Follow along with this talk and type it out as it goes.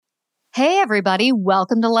Hey, everybody.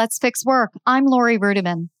 Welcome to Let's Fix Work. I'm Lori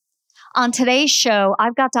Rudiman. On today's show,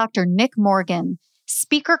 I've got Dr. Nick Morgan,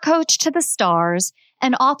 speaker coach to the stars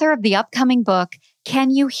and author of the upcoming book, Can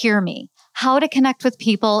You Hear Me? How to Connect with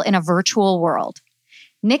People in a Virtual World.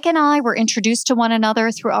 Nick and I were introduced to one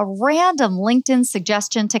another through a random LinkedIn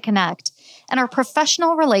suggestion to connect, and our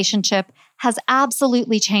professional relationship has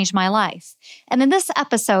absolutely changed my life. And in this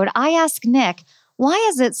episode, I ask Nick, why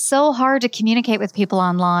is it so hard to communicate with people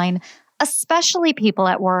online, especially people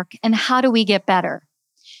at work, and how do we get better?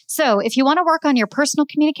 So if you want to work on your personal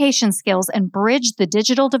communication skills and bridge the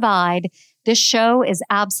digital divide, this show is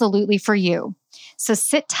absolutely for you. So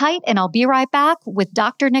sit tight and I'll be right back with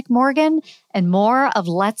Dr. Nick Morgan and more of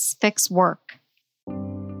Let's Fix Work.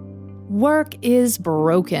 Work is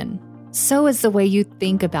broken. So is the way you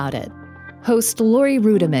think about it. Host Lori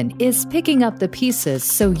Rudiman is picking up the pieces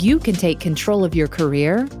so you can take control of your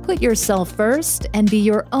career, put yourself first, and be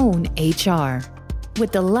your own HR.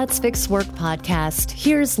 With the Let's Fix Work podcast,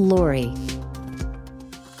 here's Lori.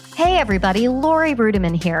 Hey everybody, Lori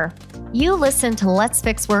Rudiman here. You listen to Let's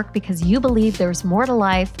Fix Work because you believe there's more to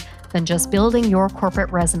life than just building your corporate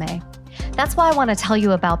resume. That's why I want to tell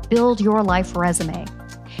you about Build Your Life Resume.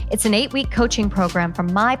 It's an 8-week coaching program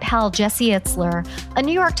from my pal Jesse Itzler, a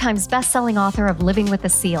New York Times bestselling author of Living with a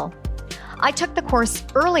SEAL. I took the course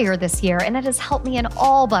earlier this year and it has helped me in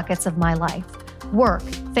all buckets of my life: work,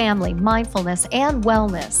 family, mindfulness, and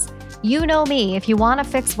wellness. You know me, if you want to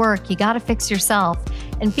fix work, you got to fix yourself.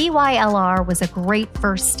 And BYLR was a great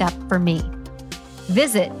first step for me.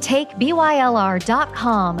 Visit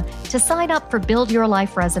takeBYLR.com to sign up for Build Your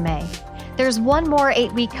Life Resume. There's one more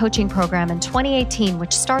 8-week coaching program in 2018,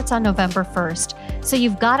 which starts on November 1st, so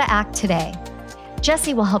you've got to act today.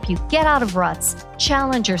 Jesse will help you get out of ruts,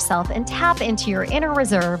 challenge yourself, and tap into your inner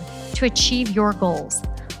reserve to achieve your goals.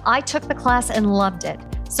 I took the class and loved it,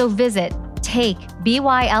 so visit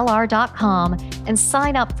takeBYLR.com and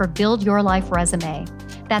sign up for Build Your Life Resume.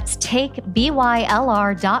 That's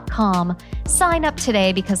takeBYLR.com. Sign up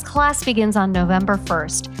today because class begins on November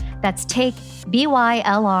 1st. That's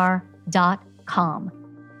takeBYLR.com.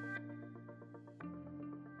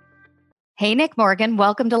 Hey, Nick Morgan,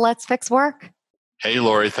 welcome to Let's Fix Work. Hey,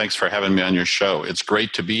 Lori, thanks for having me on your show. It's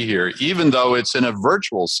great to be here, even though it's in a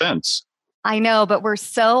virtual sense. I know, but we're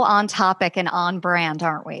so on topic and on brand,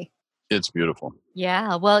 aren't we? It's beautiful.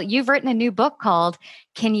 Yeah. Well, you've written a new book called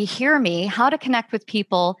Can You Hear Me? How to Connect with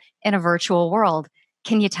People in a Virtual World.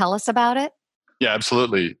 Can you tell us about it? Yeah,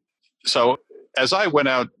 absolutely. So as I went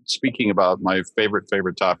out speaking about my favorite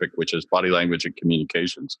topic, which is body language and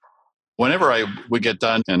communications, whenever I would get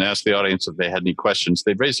done and ask the audience if they had any questions,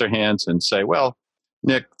 they'd raise their hands and say, well,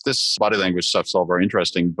 Nick, this body language stuff's all very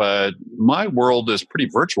interesting, but my world is pretty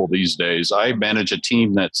virtual these days. I manage a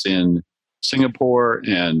team that's in Singapore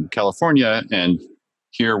and California and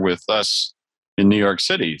here with us in New York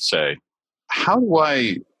City, say. How do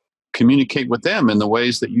I communicate with them in the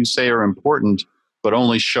ways that you say are important, but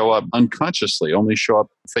only show up unconsciously, only show up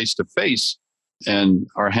face to face and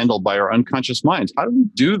are handled by our unconscious minds? How do we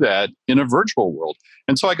do that in a virtual world?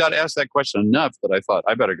 And so I got asked that question enough that I thought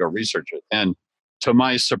I better go research it. And to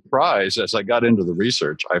my surprise, as I got into the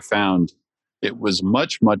research, I found it was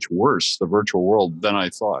much, much worse, the virtual world, than I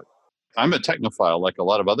thought. I'm a technophile like a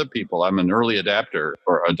lot of other people. I'm an early adapter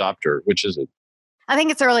or adopter. Which is it? I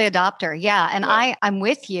think it's early adopter. Yeah. And yeah. I'm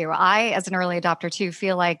with you. I, as an early adopter too,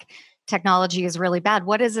 feel like technology is really bad.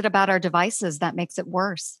 What is it about our devices that makes it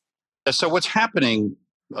worse? So what's happening,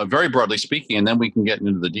 very broadly speaking, and then we can get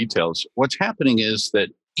into the details. What's happening is that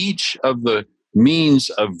each of the means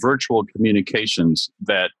of virtual communications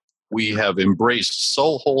that we have embraced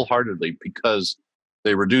so wholeheartedly because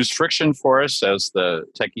they reduce friction for us, as the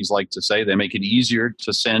techies like to say. They make it easier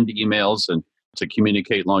to send emails and to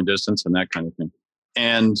communicate long distance and that kind of thing.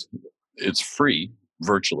 And it's free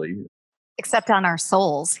virtually. Except on our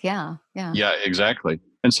souls. Yeah. Yeah, exactly.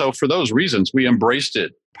 And so for those reasons, we embraced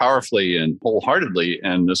it powerfully and wholeheartedly.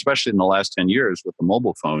 And especially in the last 10 years with the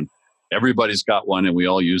mobile phone, everybody's got one and we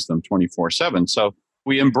all use them 24/7. So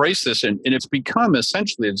we embrace this and it's become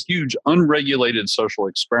essentially this huge unregulated social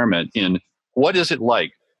experiment in what is it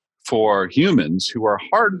like for humans who are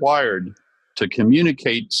hardwired to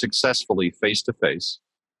communicate successfully face-to-face,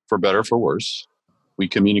 for better or for worse. We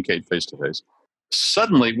communicate face-to-face.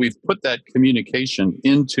 Suddenly, we've put that communication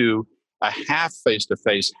into a half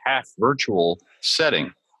face-to-face, half virtual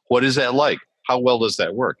setting. What is that like? How well does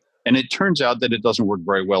that work? And it turns out that it doesn't work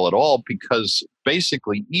very well at all because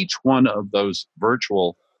basically each one of those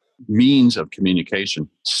virtual means of communication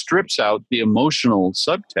strips out the emotional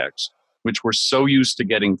subtext, which we're so used to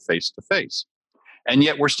getting face-to-face. And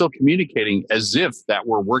yet we're still communicating as if that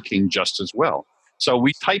were working just as well. So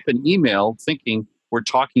we type an email thinking we're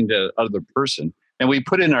talking to other person, and we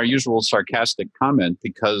put in our usual sarcastic comment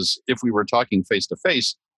because if we were talking face to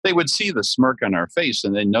face, they would see the smirk on our face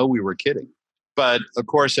and they know we were kidding. But of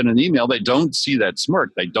course, in an email, they don't see that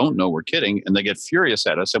smirk. They don't know we're kidding, and they get furious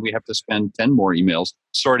at us, and we have to spend 10 more emails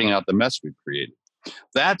sorting out the mess we've created.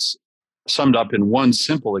 That's summed up in one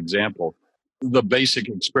simple example, the basic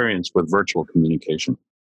experience with virtual communication.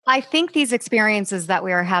 I think these experiences that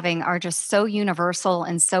we are having are just so universal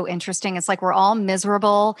and so interesting. It's like we're all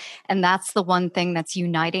miserable, and that's the one thing that's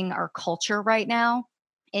uniting our culture right now.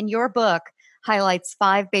 In your book, highlights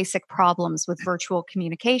 5 basic problems with virtual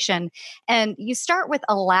communication, and you start with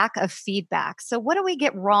a lack of feedback. So what do we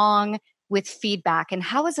get wrong with feedback, and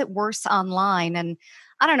how is it worse online? And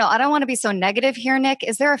I don't know, I don't want to be so negative here, Nick.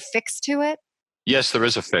 Is there a fix to it? Yes, there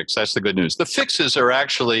is a fix. That's the good news. The fixes are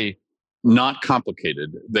actually not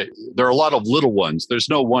complicated. There are a lot of little ones. There's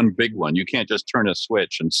no one big one. You can't just turn a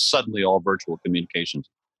switch and suddenly all virtual communications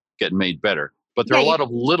get made better. But there are a lot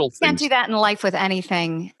of little things. Can't do that in life with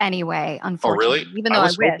anything anyway, unfortunately. Oh, really? Even though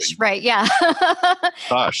I wish, right? Yeah.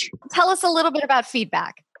 Gosh. Tell us a little bit about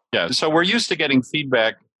feedback. Yeah. So we're used to getting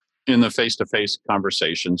feedback in the face-to-face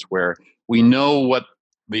conversations where we know what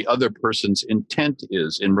the other person's intent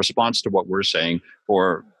is in response to what we're saying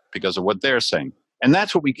or because of what they're saying. And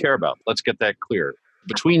that's what we care about. Let's get that clear.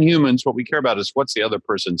 Between humans, what we care about is what's the other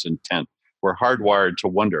person's intent. We're hardwired to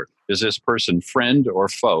wonder, is this person friend or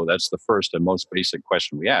foe? That's the first and most basic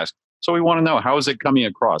question we ask. So we want to know, how is it coming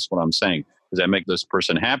across what I'm saying? Does that make this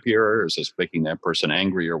person happier? Or is this making that person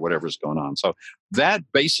angry or whatever's going on? So that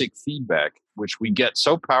basic feedback, which we get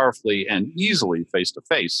so powerfully and easily face to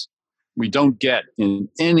face, we don't get in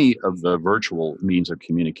any of the virtual means of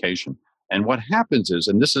communication. And what happens is,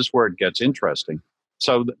 and this is where it gets interesting,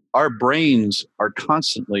 so our brains are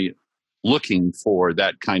constantly looking for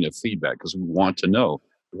that kind of feedback because we want to know,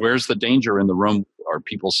 where's the danger in the room? Are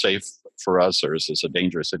people safe for us, or is this a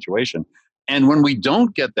dangerous situation? And when we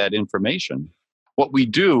don't get that information, what we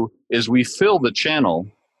do is we fill the channel,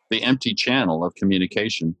 the empty channel of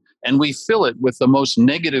communication, and we fill it with the most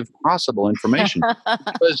negative possible information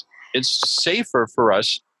because it's safer for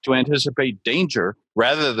us to anticipate danger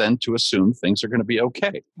rather than to assume things are going to be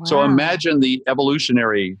okay. Wow. So imagine the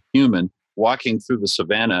evolutionary human walking through the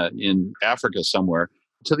savannah in Africa somewhere,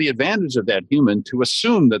 to the advantage of that human to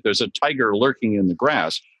assume that there's a tiger lurking in the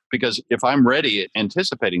grass, because if I'm ready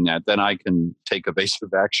anticipating that, then I can take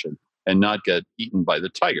evasive action and not get eaten by the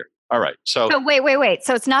tiger. All right. So wait.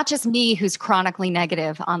 So it's not just me who's chronically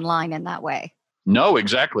negative online in that way. No,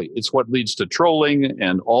 exactly. It's what leads to trolling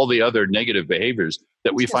and all the other negative behaviors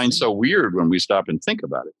that we find so weird when we stop and think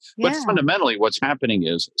about it. Yeah. But fundamentally, what's happening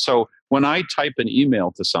is, so when I type an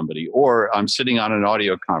email to somebody, or I'm sitting on an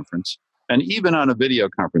audio conference, and even on a video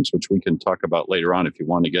conference, which we can talk about later on if you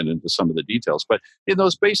want to get into some of the details, but in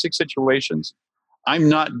those basic situations, I'm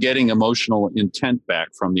not getting emotional intent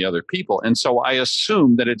back from the other people. And so I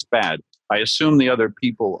assume that it's bad. I assume the other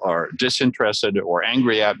people are disinterested or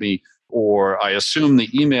angry at me, or I assume the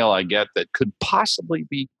email I get that could possibly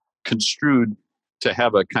be construed to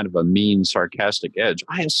have a kind of a mean, sarcastic edge.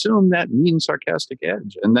 I assume that mean, sarcastic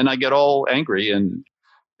edge. And then I get all angry and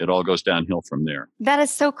it all goes downhill from there. That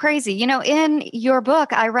is so crazy. You know, in your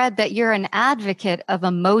book, I read that you're an advocate of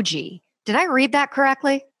emoji. Did I read that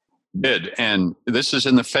correctly? Did. And this is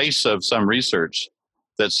in the face of some research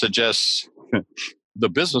that suggests the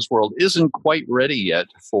business world isn't quite ready yet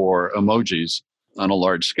for emojis on a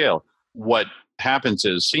large scale. What happens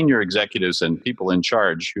is senior executives and people in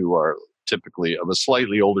charge who are typically of a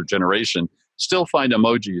slightly older generation still find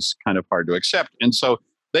emojis kind of hard to accept. And so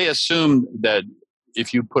they assume that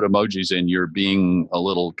if you put emojis in, you're being a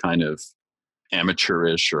little kind of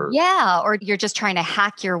amateurish or you're just trying to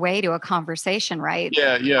hack your way to a conversation, right?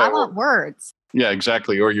 Yeah. I want words. Yeah,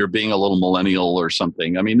 exactly. Or you're being a little millennial or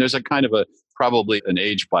something. I mean, there's a kind of probably an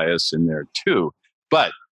age bias in there too.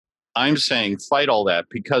 But I'm saying fight all that,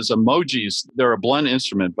 because emojis, they're a blunt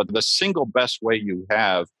instrument, but the single best way you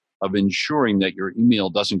have of ensuring that your email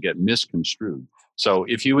doesn't get misconstrued. So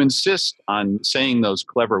if you insist on saying those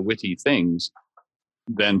clever, witty things,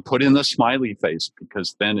 then put in the smiley face,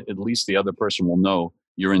 because then at least the other person will know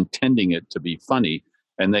you're intending it to be funny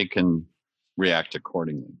and they can react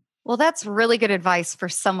accordingly. Well, that's really good advice for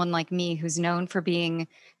someone like me who's known for being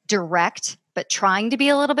direct, but trying to be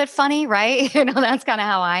a little bit funny, right? You know, that's kind of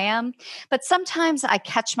how I am. But sometimes I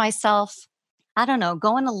catch myself, I don't know,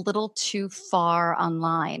 going a little too far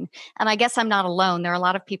online. And I guess I'm not alone. There are a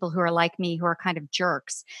lot of people who are like me who are kind of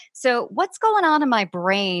jerks. So what's going on in my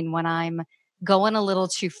brain when I'm going a little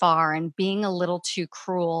too far and being a little too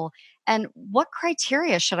cruel? And what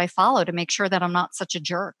criteria should I follow to make sure that I'm not such a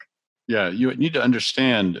jerk? Yeah, you need to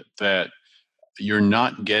understand that you're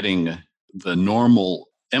not getting the normal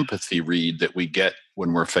empathy read that we get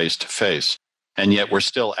when we're face to face. And yet we're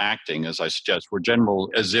still acting, as I suggest, we're general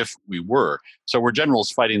as if we were. So we're generals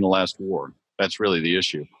fighting the last war. That's really the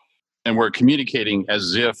issue. And we're communicating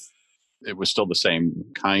as if it was still the same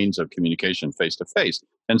kinds of communication face to face.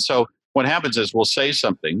 And so what happens is we'll say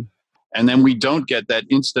something and then we don't get that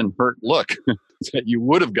instant hurt look that you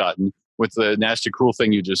would have gotten with the nasty, cruel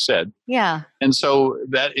thing you just said. Yeah. And so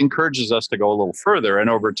that encourages us to go a little further. And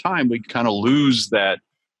over time, we kind of lose that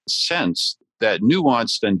sense, that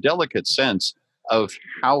nuanced and delicate sense of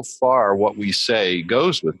how far what we say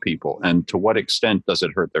goes with people and to what extent does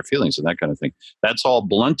it hurt their feelings and that kind of thing. That's all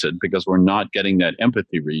blunted because we're not getting that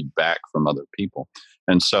empathy read back from other people.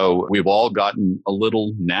 And so we've all gotten a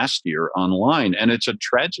little nastier online, and it's a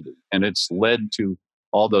tragedy. And it's led to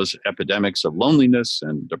all those epidemics of loneliness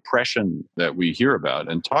and depression that we hear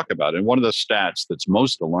about and talk about. And one of the stats that's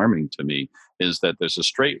most alarming to me is that there's a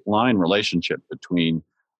straight line relationship between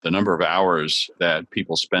the number of hours that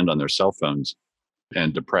people spend on their cell phones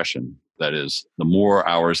and depression. That is, the more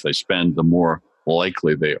hours they spend, the more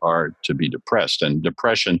likely they are to be depressed. And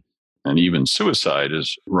depression and even suicide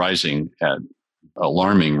is rising at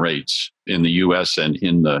alarming rates in the US and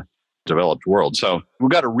in the developed world. So we've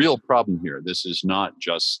got a real problem here. This is not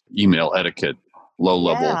just email etiquette, low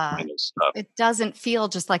level kind of stuff. It doesn't feel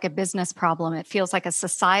just like a business problem. It feels like a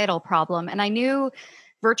societal problem. And I knew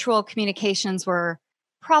virtual communications were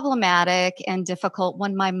problematic and difficult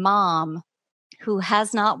when my mom, who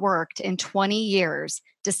has not worked in 20 years,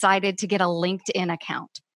 decided to get a LinkedIn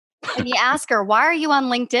account. And you ask her, why are you on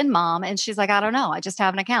LinkedIn, Mom? And she's like, I don't know. I just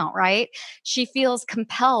have an account, right? She feels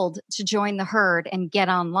compelled to join the herd and get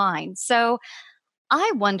online. So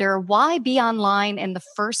I wonder, why be online in the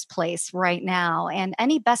first place right now? And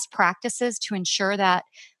any best practices to ensure that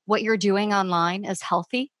what you're doing online is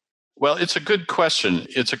healthy? Well, it's a good question.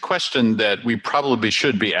 It's a question that we probably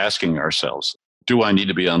should be asking ourselves. Do I need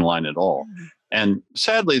to be online at all? And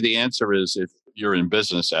sadly, the answer is, if you're in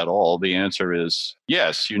business at all, the answer is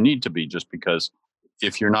yes, you need to be, just because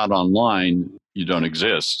if you're not online, you don't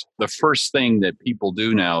exist. The first thing that people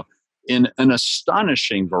do now in an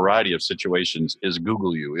astonishing variety of situations is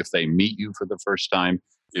Google you. If they meet you for the first time,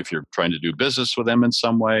 if you're trying to do business with them in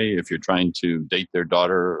some way, if you're trying to date their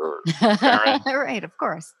daughter or parent. Right, of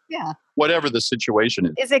course. Yeah. Whatever the situation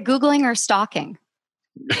is. Is it Googling or stalking?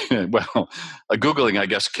 Well, Googling, I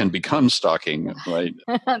guess, can become stalking, right?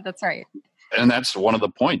 That's right. And that's one of the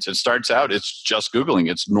points. It starts out, it's just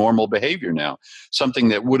Googling. It's normal behavior now, something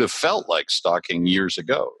that would have felt like stalking years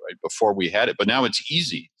ago, right, before we had it. But now it's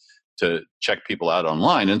easy to check people out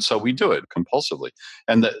online. And so we do it compulsively.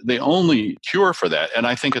 And the only cure for that, and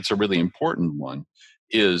I think it's a really important one,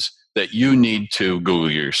 is that you need to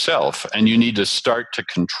Google yourself and you need to start to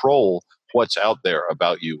control what's out there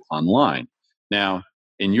about you online. Now,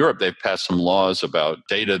 in Europe, they've passed some laws about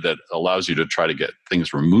data that allows you to try to get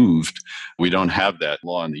things removed. We don't have that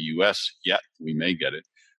law in the US yet. We may get it.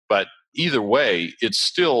 But either way, it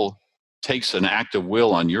still takes an act of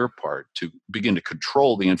will on your part to begin to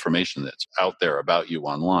control the information that's out there about you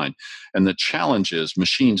online. And the challenge is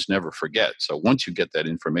machines never forget. So once you get that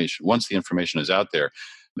information, once the information is out there,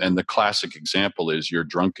 and the classic example is your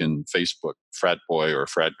drunken Facebook frat boy or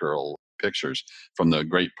frat girl pictures from the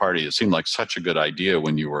great party. It seemed like such a good idea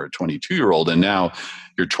when you were a 22-year-old, and now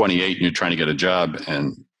you're 28 and you're trying to get a job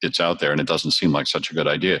and it's out there and it doesn't seem like such a good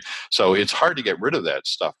idea. So it's hard to get rid of that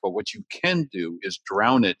stuff, but what you can do is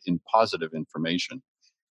drown it in positive information.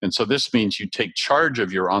 And so this means you take charge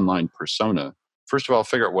of your online persona. First of all,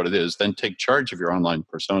 figure out what it is, then take charge of your online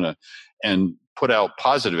persona and put out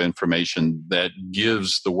positive information that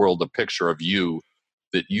gives the world a picture of you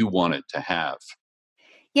that you want it to have.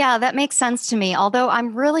 Yeah, that makes sense to me. Although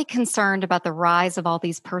I'm really concerned about the rise of all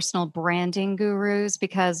these personal branding gurus,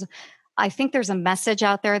 because I think there's a message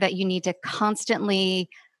out there that you need to constantly,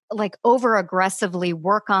 like, over aggressively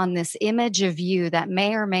work on this image of you that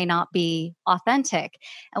may or may not be authentic.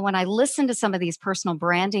 And when I listen to some of these personal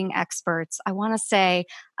branding experts, I want to say,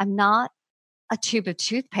 I'm not a tube of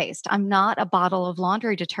toothpaste. I'm not a bottle of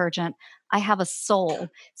laundry detergent. I have a soul.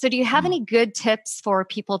 So do you have any good tips for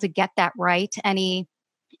people to get that right? Any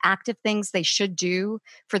active things they should do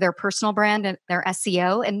for their personal brand and their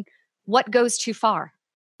SEO, and what goes too far?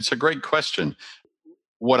 It's a great question.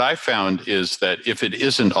 What I found is that if it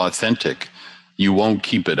isn't authentic, you won't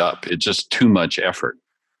keep it up. It's just too much effort.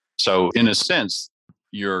 So in a sense,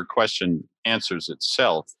 your question answers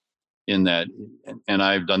itself in that, and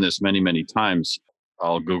I've done this many, many times.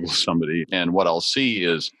 I'll Google somebody, and what I'll see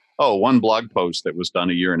is, oh, one blog post that was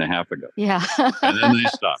done a year and a half ago. Yeah. And then they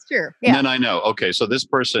stop. Sure. Yeah. And then I know, okay, so this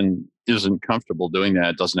person isn't comfortable doing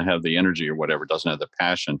that, doesn't have the energy or whatever, doesn't have the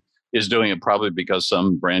passion, is doing it probably because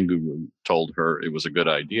some brand guru told her it was a good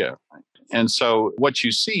idea. And so what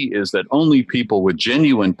you see is that only people with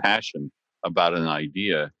genuine passion about an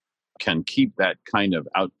idea can keep that kind of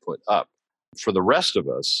output up. For the rest of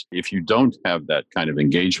us, if you don't have that kind of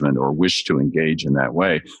engagement or wish to engage in that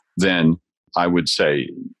way, then I would say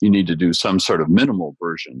you need to do some sort of minimal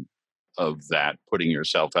version of that, putting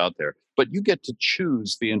yourself out there. But you get to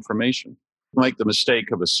choose the information. Make the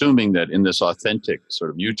mistake of assuming that in this authentic sort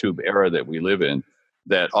of YouTube era that we live in,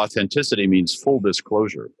 that authenticity means full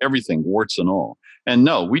disclosure, everything, warts and all. And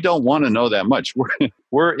no, we don't want to know that much.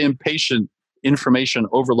 We're impatient, information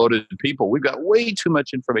overloaded people. We've got way too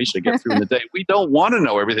much information to get through in the day. We don't want to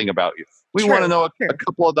know everything about you. We want to know a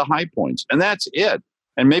couple of the high points, and that's it.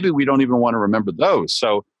 And maybe we don't even want to remember those.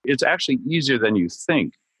 So it's actually easier than you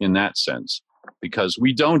think in that sense, because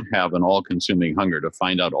we don't have an all-consuming hunger to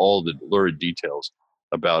find out all the lurid details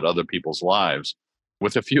about other people's lives,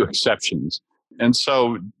 with a few exceptions. And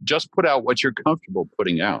so just put out what you're comfortable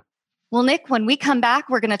putting out. Well, Nick, when we come back,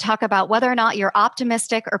 we're going to talk about whether or not you're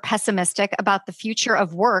optimistic or pessimistic about the future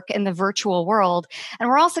of work in the virtual world. And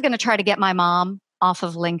we're also going to try to get my mom off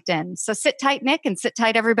of LinkedIn. So sit tight, Nick, and sit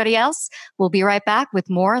tight, everybody else. We'll be right back with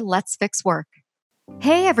more Let's Fix Work.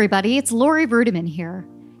 Hey, everybody, it's Lori Rudiman here.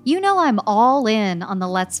 You know I'm all in on the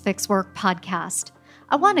Let's Fix Work podcast.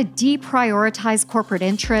 I want to deprioritize corporate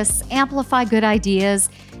interests, amplify good ideas,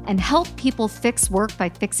 and help people fix work by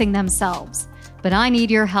fixing themselves. But I need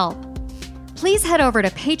your help. Please head over to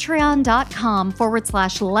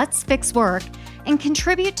patreon.com/Let's Fix Work and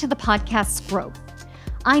contribute to the podcast's growth.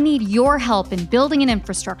 I need your help in building an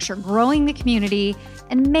infrastructure, growing the community,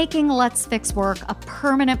 and making Let's Fix Work a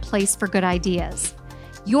permanent place for good ideas.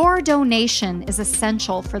 Your donation is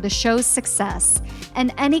essential for the show's success,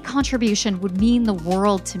 and any contribution would mean the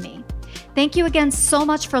world to me. Thank you again so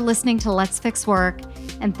much for listening to Let's Fix Work,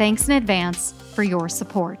 and thanks in advance for your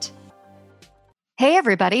support. Hey,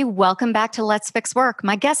 everybody. Welcome back to Let's Fix Work.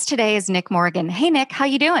 My guest today is Nick Morgan. Hey, Nick. How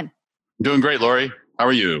you doing? Doing great, Lori. How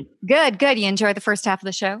are you? Good, good. You enjoyed the first half of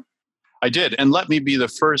the show? I did. And let me be the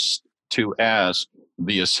first to ask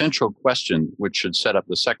the essential question, which should set up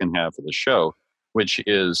the second half of the show, which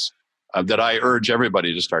is that I urge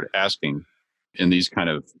everybody to start asking in these kind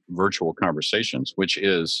of virtual conversations, which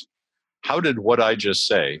is, how did what I just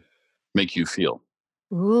say make you feel?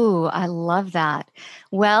 Ooh, I love that.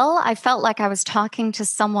 Well, I felt like I was talking to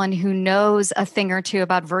someone who knows a thing or two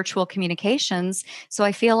about virtual communications, so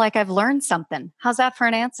I feel like I've learned something. How's that for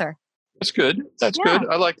an answer? That's good. That's good.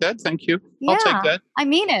 I like that. Thank you. Yeah, I'll take that. I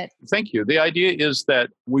mean it. Thank you. The idea is that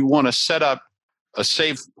we want to set up a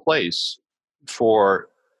safe place for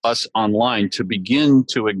us online to begin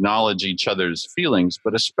to acknowledge each other's feelings,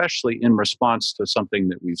 but especially in response to something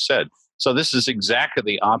that we've said. So this is exactly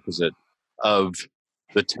the opposite of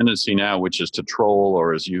the tendency now, which is to troll,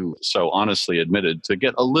 or as you so honestly admitted, to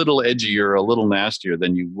get a little edgier, a little nastier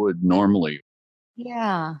than you would normally.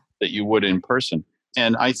 Yeah. That you would in person.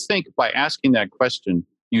 And I think by asking that question,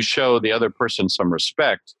 you show the other person some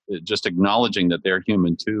respect, just acknowledging that they're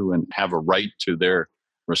human too and have a right to their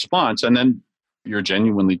response. And then you're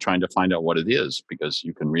genuinely trying to find out what it is, because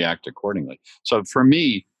you can react accordingly. So for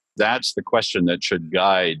me, that's the question that should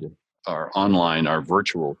guide our online, our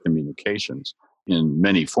virtual communications in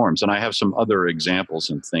many forms. And I have some other examples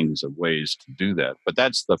and things of ways to do that. But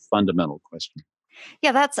that's the fundamental question.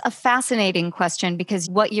 Yeah, that's a fascinating question, because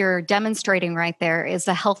what you're demonstrating right there is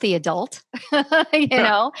a healthy adult, you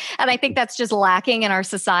know, and I think that's just lacking in our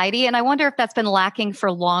society. And I wonder if that's been lacking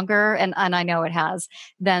for longer, and I know it has,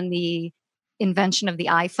 than the invention of the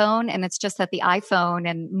iPhone. And it's just that the iPhone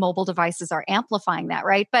and mobile devices are amplifying that,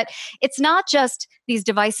 right? But it's not just these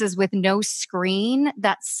devices with no screen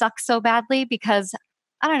that suck so badly, because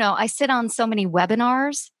I don't know, I sit on so many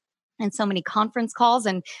webinars and so many conference calls,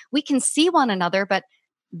 and we can see one another, but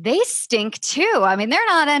they stink too. I mean, they're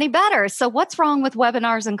not any better. So what's wrong with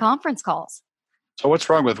webinars and conference calls? So what's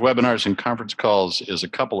wrong with webinars and conference calls is a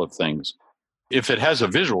couple of things. If it has a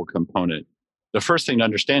visual component, the first thing to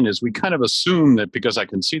understand is we kind of assume that because I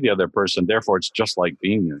can see the other person, therefore it's just like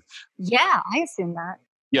being there. Yeah, I assume that.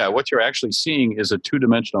 Yeah, what you're actually seeing is a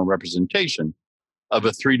two-dimensional representation of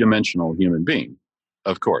a three-dimensional human being,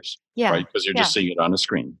 of course. Yeah. Right? Because you're just seeing it on a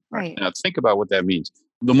screen. Right. Now think about what that means.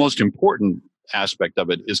 The most important aspect of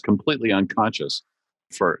it is completely unconscious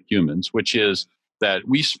for humans, which is that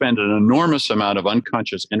we spend an enormous amount of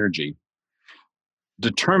unconscious energy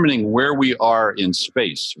determining where we are in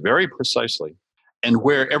space very precisely and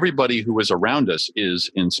where everybody who is around us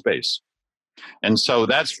is in space. And so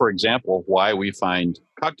that's, for example, why we find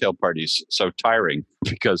cocktail parties so tiring,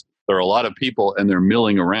 because there are a lot of people and they're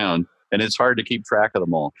milling around and it's hard to keep track of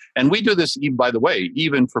them all. And we do this, by the way,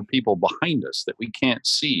 even for people behind us that we can't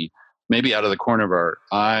see, maybe out of the corner of our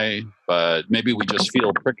eye, but maybe we just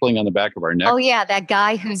feel prickling on the back of our neck. Oh, yeah. That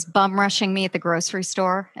guy who's bum rushing me at the grocery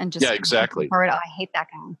store and just. Yeah, exactly. Oh, I hate that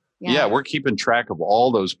guy. Yeah, we're keeping track of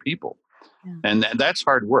all those people. Yeah. And that's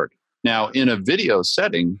hard work. Now, in a video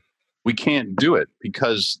setting, we can't do it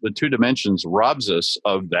because the 2 dimensions robs us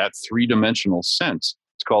of that 3-dimensional sense.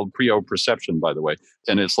 It's called proprioception, by the way.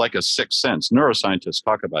 And it's like a sixth sense. Neuroscientists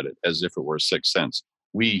talk about it as if it were a sixth sense.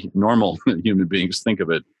 We normal human beings think of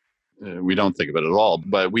it. We don't think of it at all,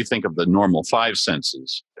 but we think of the normal 5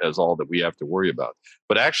 senses as all that we have to worry about.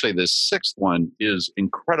 But actually, this sixth one is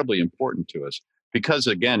incredibly important to us because,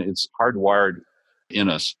 again, it's hardwired in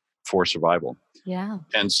us for survival. Yeah.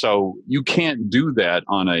 And so you can't do that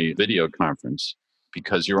on a video conference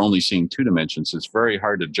because you're only seeing 2 dimensions. It's very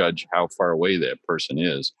hard to judge how far away that person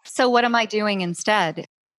is. So what am I doing instead?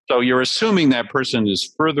 So you're assuming that person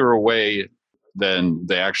is further away than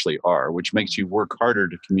they actually are, which makes you work harder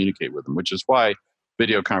to communicate with them, which is why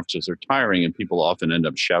video conferences are tiring and people often end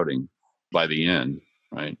up shouting by the end,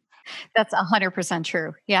 right? That's 100%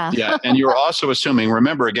 true. Yeah. Yeah. And you're also assuming,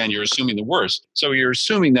 remember, again, you're assuming the worst. So you're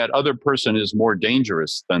assuming that other person is more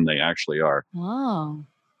dangerous than they actually are. Oh.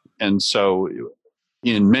 And so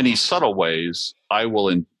in many subtle ways, I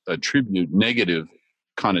will attribute negative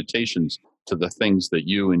connotations to the things that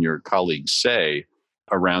you and your colleagues say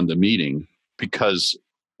around the meeting, because,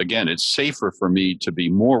 again, it's safer for me to be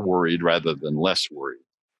more worried rather than less worried.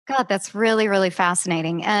 God, that's really, really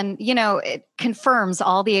fascinating. And, it confirms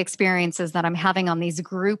all the experiences that I'm having on these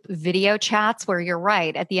group video chats where you're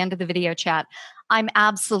right. At the end of the video chat, I'm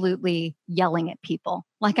absolutely yelling at people,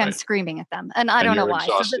 like I'm screaming at them. And I don't know why.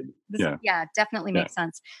 So this definitely makes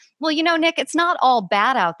sense. Well, Nick, it's not all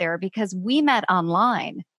bad out there because we met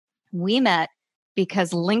online. We met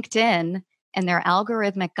because LinkedIn and their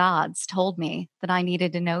algorithmic gods told me that I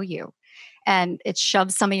needed to know you. And it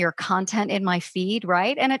shoved some of your content in my feed,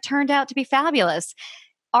 right? And it turned out to be fabulous.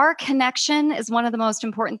 Our connection is one of the most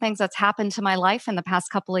important things that's happened to my life in the past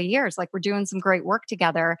couple of years. Like, we're doing some great work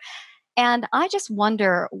together. And I just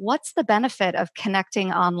wonder, what's the benefit of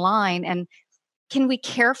connecting online? And can we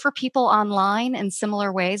care for people online in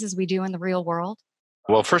similar ways as we do in the real world?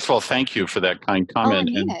 Well, first of all, thank you for that kind comment.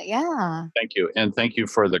 Oh, I mean it. Yeah. Thank you. And thank you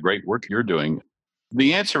for the great work you're doing.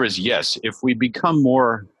 The answer is yes. If we become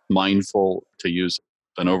more mindful, to use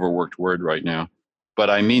an overworked word right now, but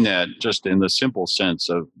I mean that just in the simple sense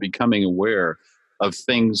of becoming aware of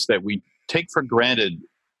things that we take for granted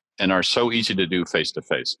and are so easy to do face to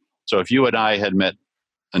face. So if you and I had met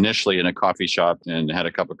initially in a coffee shop and had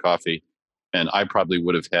a cup of coffee, and I probably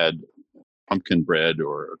would have had pumpkin bread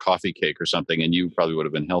or a coffee cake or something, and you probably would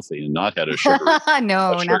have been healthy and not had a sugary,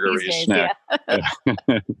 not these days, snack.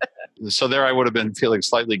 Yeah. So there I would have been feeling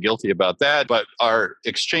slightly guilty about that, but our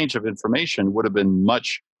exchange of information would have been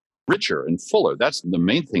much richer and fuller. That's the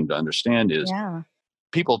main thing to understand is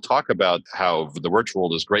people talk about how the virtual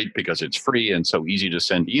world is great because it's free and so easy to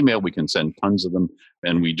send email. We can send tons of them,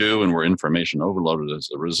 and we do, and we're information overloaded as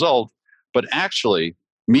a result. But actually,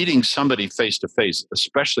 meeting somebody face to face,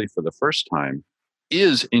 especially for the first time,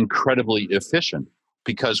 is incredibly efficient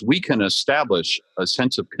because we can establish a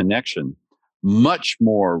sense of connection much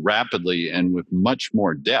more rapidly and with much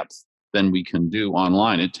more depth than we can do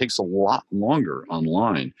online. It takes a lot longer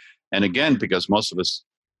online. And again, because most of us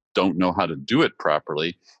don't know how to do it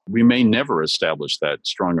properly, we may never establish that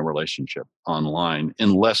strong a relationship online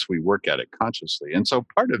unless we work at it consciously. And so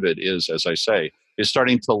part of it is, as I say, is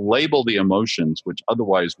starting to label the emotions which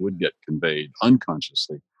otherwise would get conveyed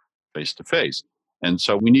unconsciously face to face. And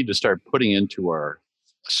so we need to start putting into our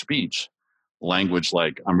speech language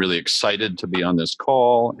like, I'm really excited to be on this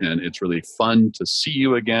call and it's really fun to see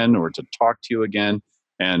you again or to talk to you again.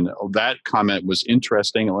 And that comment was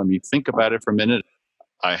interesting. Let me think about it for a minute.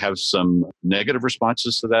 I have some negative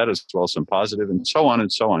responses to that as well as some positive, and so on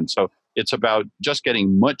and so on. So it's about just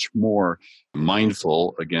getting much more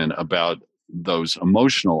mindful, again, about those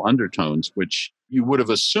emotional undertones, which you would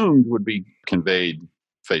have assumed would be conveyed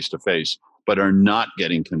face to face, but are not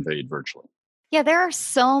getting conveyed virtually. Yeah, there are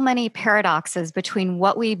so many paradoxes between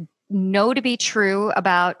what we know to be true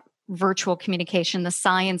about virtual communication, the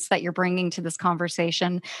science that you're bringing to this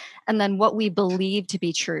conversation, and then what we believe to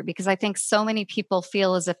be true. Because I think so many people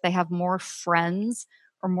feel as if they have more friends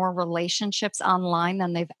or more relationships online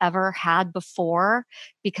than they've ever had before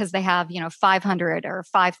because they have, 500 or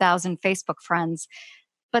 5,000 Facebook friends.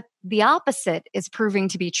 But the opposite is proving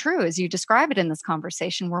to be true as you describe it in this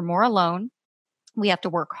conversation. We're more alone. We have to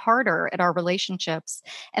work harder at our relationships.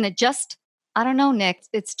 And I don't know, Nick,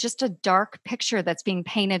 it's just a dark picture that's being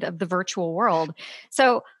painted of the virtual world.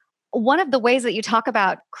 So, one of the ways that you talk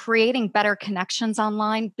about creating better connections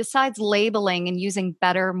online, besides labeling and using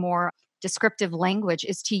better, more descriptive language,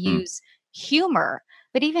 is to Hmm. use humor.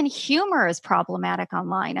 But even humor is problematic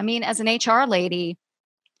online. I mean, as an HR lady,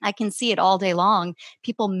 I can see it all day long.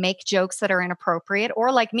 People make jokes that are inappropriate,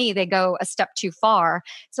 or like me, they go a step too far.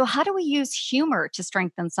 So, how do we use humor to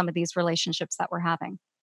strengthen some of these relationships that we're having?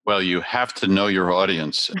 Well, you have to know your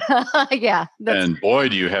audience. Yeah, that's And boy,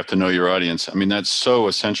 do you have to know your audience. I mean, that's so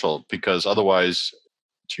essential because otherwise,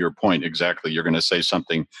 to your point, exactly, you're going to say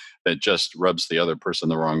something that just rubs the other person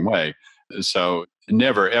the wrong way. So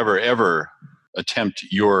never, ever, ever attempt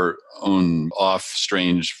your own off,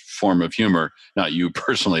 strange form of humor. Not you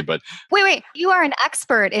personally, but wait. You are an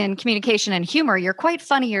expert in communication and humor. You're quite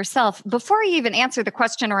funny yourself. Before you even answer the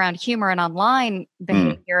question around humor and online hmm.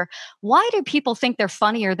 behavior, why do people think they're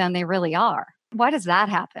funnier than they really are? Why does that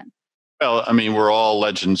happen? Well, I mean, we're all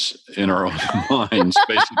legends in our own minds,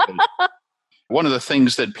 basically. One of the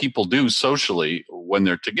things that people do socially when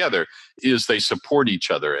they're together is they support each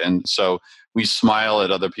other. And so we smile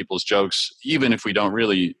at other people's jokes, even if we don't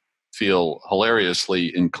really feel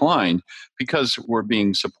hilariously inclined, because we're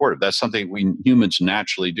being supportive. That's something we humans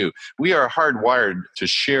naturally do. We are hardwired to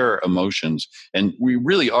share emotions, and we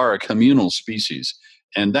really are a communal species.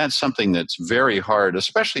 And that's something that's very hard,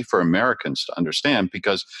 especially for Americans to understand,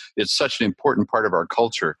 because it's such an important part of our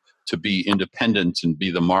culture to be independent and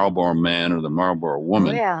be the Marlboro man or the Marlboro Oh,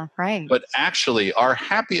 woman. yeah, right. But actually, our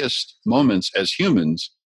happiest moments as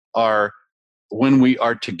humans are when we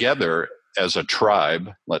are together as a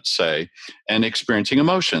tribe, let's say, and experiencing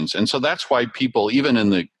emotions. And so that's why people, even in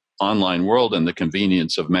the online world and the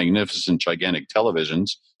convenience of magnificent, gigantic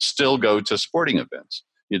televisions, still go to sporting events.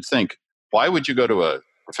 You'd think, why would you go to a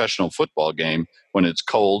professional football game when it's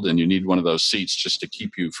cold and you need one of those seats just to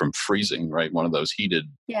keep you from freezing, right? One of those heated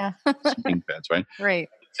Yeah, seating pads, right? right.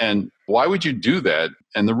 And why would you do that?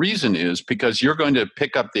 And the reason is because you're going to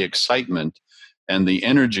pick up the excitement and the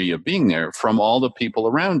energy of being there from all the people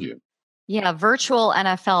around you. Yeah, virtual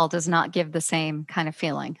NFL does not give the same kind of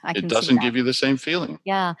feeling. I It can see doesn't that. give you the same feeling.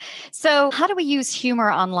 Yeah. So, how do we use humor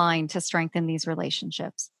online to strengthen these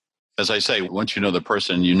relationships? As I say, once you know the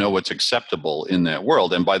person, you know what's acceptable in that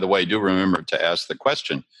world. And by the way, do remember to ask the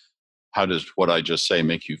question, how does what I just say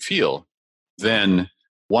make you feel? Then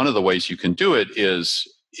one of the ways you can do it is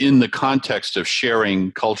in the context of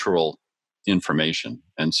sharing cultural information.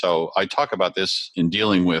 And so I talk about this in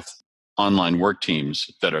dealing with online work teams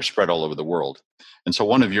that are spread all over the world. And so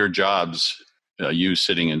one of your jobs, you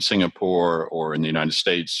sitting in Singapore or in the United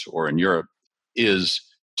States or in Europe, is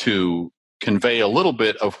to convey a little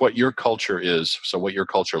bit of what your culture is. So, what your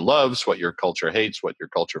culture loves, what your culture hates, what your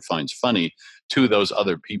culture finds funny to those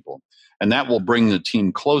other people. And that will bring the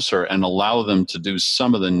team closer and allow them to do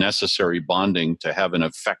some of the necessary bonding to have an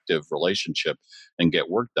effective relationship and get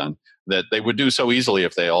work done that they would do so easily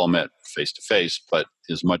if they all met face to face, but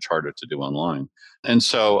is much harder to do online. And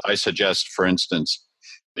so I suggest, for instance,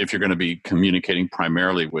 if you're going to be communicating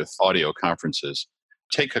primarily with audio conferences,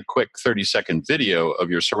 take a quick 30-second video of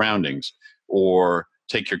your surroundings or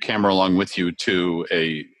take your camera along with you to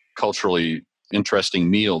a culturally interesting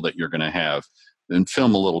meal that you're going to have and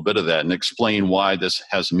film a little bit of that and explain why this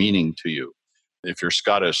has meaning to you. If you're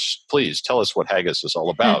Scottish, please tell us what haggis is all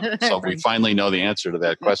about. So we Right. finally know the answer to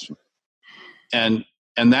that question. And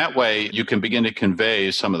and that way you can begin to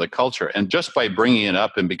convey some of the culture. And just by bringing it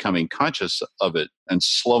up and becoming conscious of it and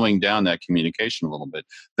slowing down that communication a little bit,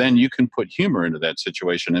 then you can put humor into that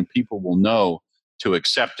situation and people will know to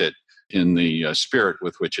accept it in the spirit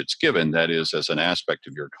with which it's given, that is, as an aspect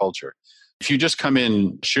of your culture. If you just come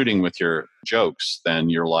in shooting with your jokes, then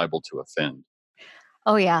you're liable to offend.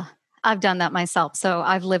 Oh, yeah. I've done that myself. So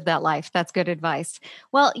I've lived that life. That's good advice.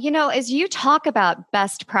 Well, as you talk about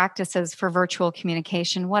best practices for virtual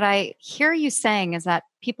communication, what I hear you saying is that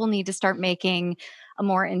people need to start making a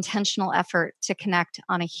more intentional effort to connect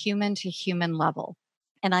on a human to human level.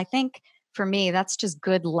 And I think for me, that's just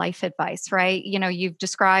good life advice, right? You've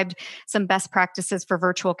described some best practices for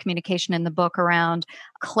virtual communication in the book around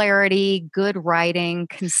clarity, good writing,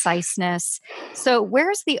 conciseness. So,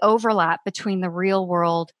 where's the overlap between the real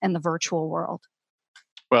world and the virtual world?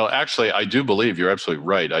 Well, actually, I do believe you're absolutely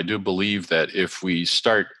right. I do believe that if we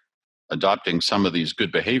start adopting some of these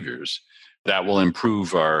good behaviors, that will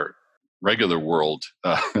improve our regular world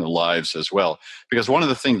lives as well. Because one of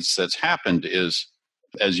the things that's happened is,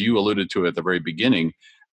 as you alluded to at the very beginning,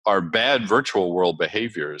 our bad virtual world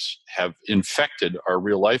behaviors have infected our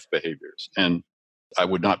real life behaviors. And I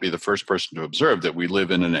would not be the first person to observe that we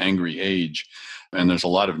live in an angry age and there's a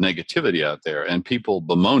lot of negativity out there, and people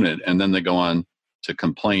bemoan it and then they go on to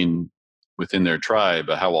complain within their tribe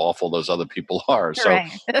how awful those other people are.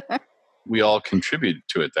 Right. So we all contribute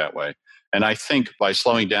to it that way. And I think by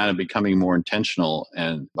slowing down and becoming more intentional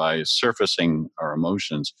and by surfacing our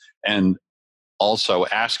emotions and also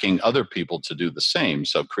asking other people to do the same,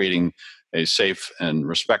 so creating a safe and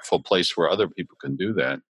respectful place where other people can do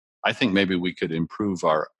that, I think maybe we could improve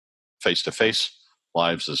our face-to-face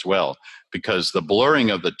lives as well, because the blurring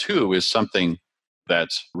of the two is something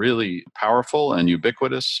that's really powerful and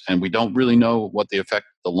ubiquitous, and we don't really know what the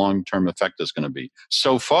long-term effect is going to be.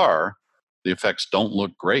 So far, the effects don't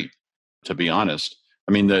look great, to be honest.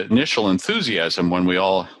 I mean, the initial enthusiasm when we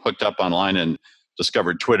all hooked up online and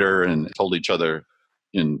discovered Twitter and told each other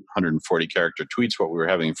in 140-character tweets what we were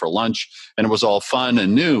having for lunch, and it was all fun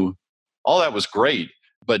and new, all that was great.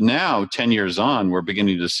 But now, 10 years on, we're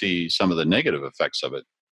beginning to see some of the negative effects of it.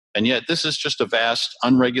 And yet, this is just a vast,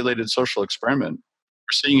 unregulated social experiment.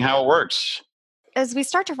 We're seeing how it works. As we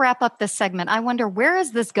start to wrap up this segment, I wonder, where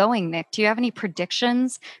is this going, Nick? Do you have any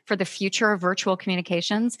predictions for the future of virtual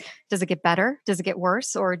communications? Does it get better? Does it get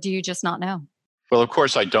worse? Or do you just not know? Well, of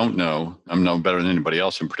course, I don't know. I'm no better than anybody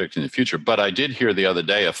else in predicting the future. But I did hear the other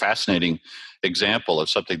day a fascinating example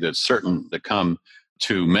of something that's certain to come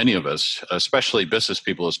to many of us, especially business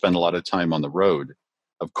people who spend a lot of time on the road.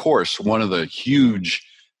 Of course, one of the huge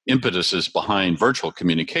impetuses behind virtual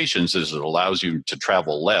communications is it allows you to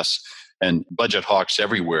travel less. And budget hawks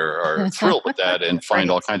everywhere are thrilled with that and find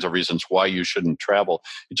all kinds of reasons why you shouldn't travel,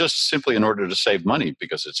 just simply in order to save money,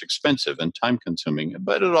 because it's expensive and time consuming,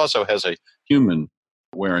 but it also has a human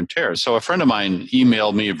wear and tear. So a friend of mine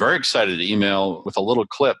emailed me, a very excited email with a little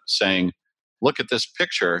clip saying, look at this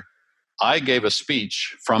picture. I gave a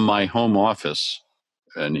speech from my home office,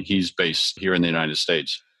 and he's based here in the United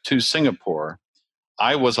States, to Singapore.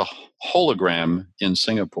 I was a hologram in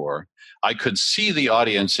Singapore. I could see the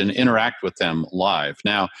audience and interact with them live.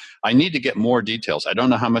 Now, I need to get more details. I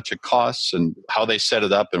don't know how much it costs and how they set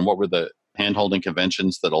it up and what were the hand-holding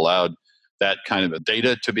conventions that allowed that kind of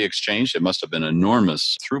data to be exchanged. It must have been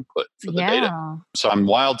enormous throughput for the data. So I'm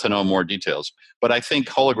wild to know more details. But I think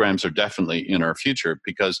holograms are definitely in our future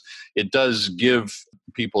because it does give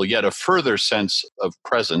people yet a further sense of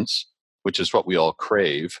presence, which is what we all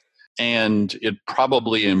crave. And it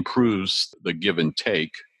probably improves the give and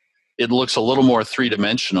take. It looks a little more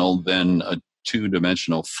three-dimensional than a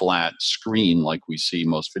two-dimensional flat screen like we see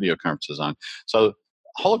most video conferences on. So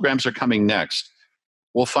holograms are coming next.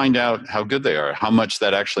 We'll find out how good they are, how much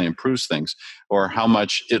that actually improves things, or how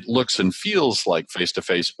much it looks and feels like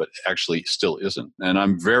face-to-face, but actually still isn't. And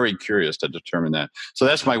I'm very curious to determine that. So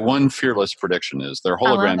that's my one fearless prediction is there are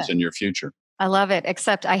holograms in your future. I love it,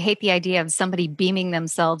 except I hate the idea of somebody beaming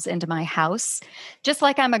themselves into my house. Just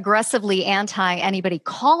like I'm aggressively anti anybody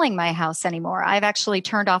calling my house anymore. I've actually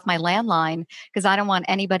turned off my landline because I don't want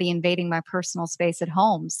anybody invading my personal space at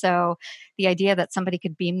home. So the idea that somebody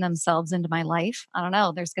could beam themselves into my life, I don't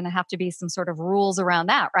know, there's going to have to be some sort of rules around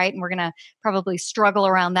that, right? And we're going to probably struggle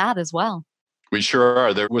around that as well. We sure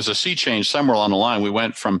are. There was a sea change somewhere along the line. We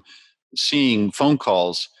went from seeing phone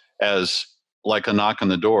calls as like a knock on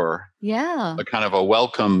the door, a kind of a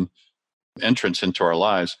welcome entrance into our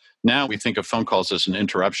lives. Now we think of phone calls as an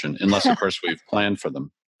interruption, unless, of course, we've planned for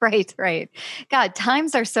them. Right. God,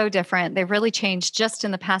 times are so different. They've really changed just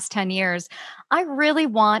in the past 10 years. I really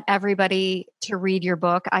want everybody to read your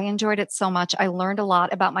book. I enjoyed it so much. I learned a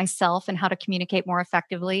lot about myself and how to communicate more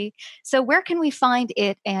effectively. So where can we find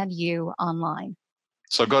it and you online?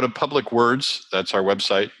 So go to publicwords, that's our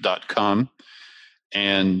website.com.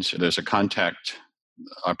 And there's a contact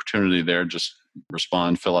opportunity there. Just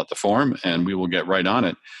respond, fill out the form, and we will get right on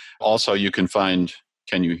it. Also, you can find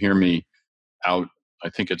Can You Hear Me out, I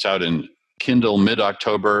think it's out in Kindle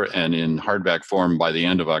mid-October and in hardback form by the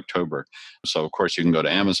end of October. So, of course, you can go to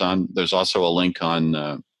Amazon. There's also a link on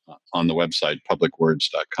the website,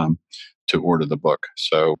 publicwords.com, to order the book.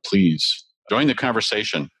 So please join the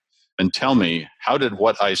conversation and tell me, how did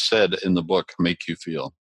what I said in the book make you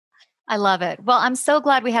feel? I love it. Well, I'm so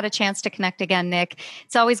glad we had a chance to connect again, Nick.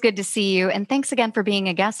 It's always good to see you. And thanks again for being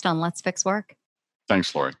a guest on Let's Fix Work.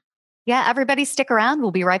 Thanks, Lori. Yeah, everybody stick around.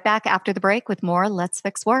 We'll be right back after the break with more Let's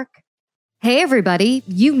Fix Work. Hey, everybody.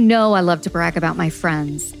 You know I love to brag about my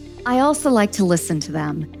friends. I also like to listen to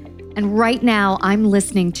them. And right now, I'm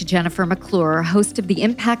listening to Jennifer McClure, host of the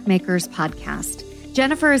Impact Makers podcast.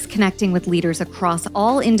 Jennifer is connecting with leaders across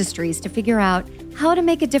all industries to figure out how to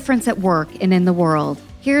make a difference at work and in the world.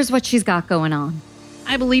 Here's what she's got going on.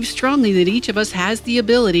 I believe strongly that each of us has the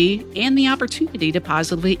ability and the opportunity to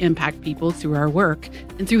positively impact people through our work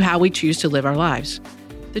and through how we choose to live our lives.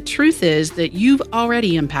 The truth is that you've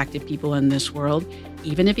already impacted people in this world,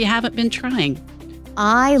 even if you haven't been trying.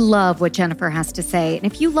 I love what Jennifer has to say. And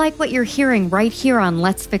if you like what you're hearing right here on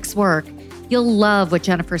Let's Fix Work, you'll love what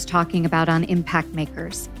Jennifer's talking about on Impact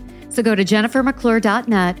Makers. So go to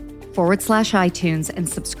jennifermcclure.net/iTunes and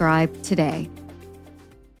subscribe today.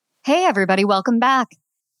 Hey, everybody. Welcome back.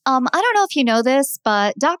 I don't know if you know this,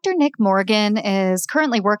 but Dr. Nick Morgan is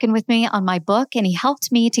currently working with me on my book, and he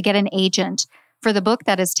helped me to get an agent for the book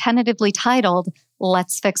that is tentatively titled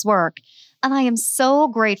Let's Fix Work. And I am so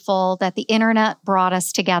grateful that the internet brought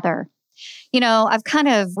us together. You know, I've kind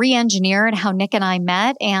of re-engineered how Nick and I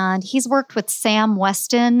met, and he's worked with Sam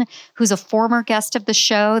Weston, who's a former guest of the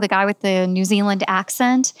show, the guy with the New Zealand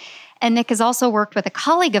accent. And Nick has also worked with a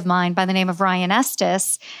colleague of mine by the name of Ryan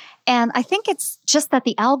Estes. And I think it's just that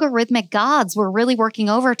the algorithmic gods were really working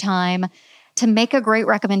overtime to make a great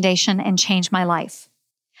recommendation and change my life.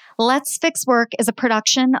 Let's Fix Work is a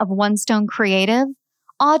production of One Stone Creative.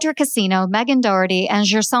 Audra Casino, Megan Doherty, and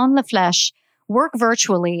Gerson Laflèche work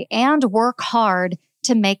virtually and work hard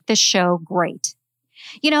to make this show great.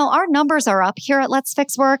 You know, our numbers are up here at Let's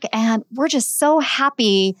Fix Work, and we're just so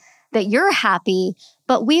happy that you're happy,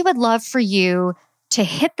 but we would love for you to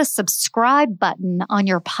hit the subscribe button on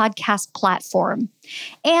your podcast platform.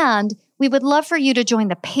 And we would love for you to join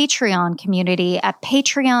the Patreon community at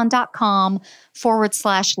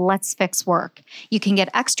patreon.com/Let's Fix Work. You can get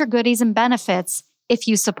extra goodies and benefits if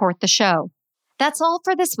you support the show. That's all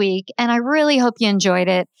for this week, and I really hope you enjoyed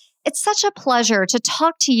it. It's such a pleasure to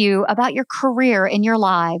talk to you about your career and your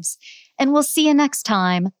lives, and we'll see you next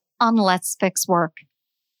time on Let's Fix Work.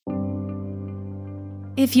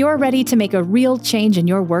 If you're ready to make a real change in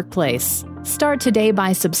your workplace, start today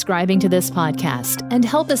by subscribing to this podcast and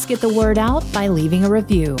help us get the word out by leaving a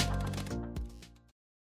review.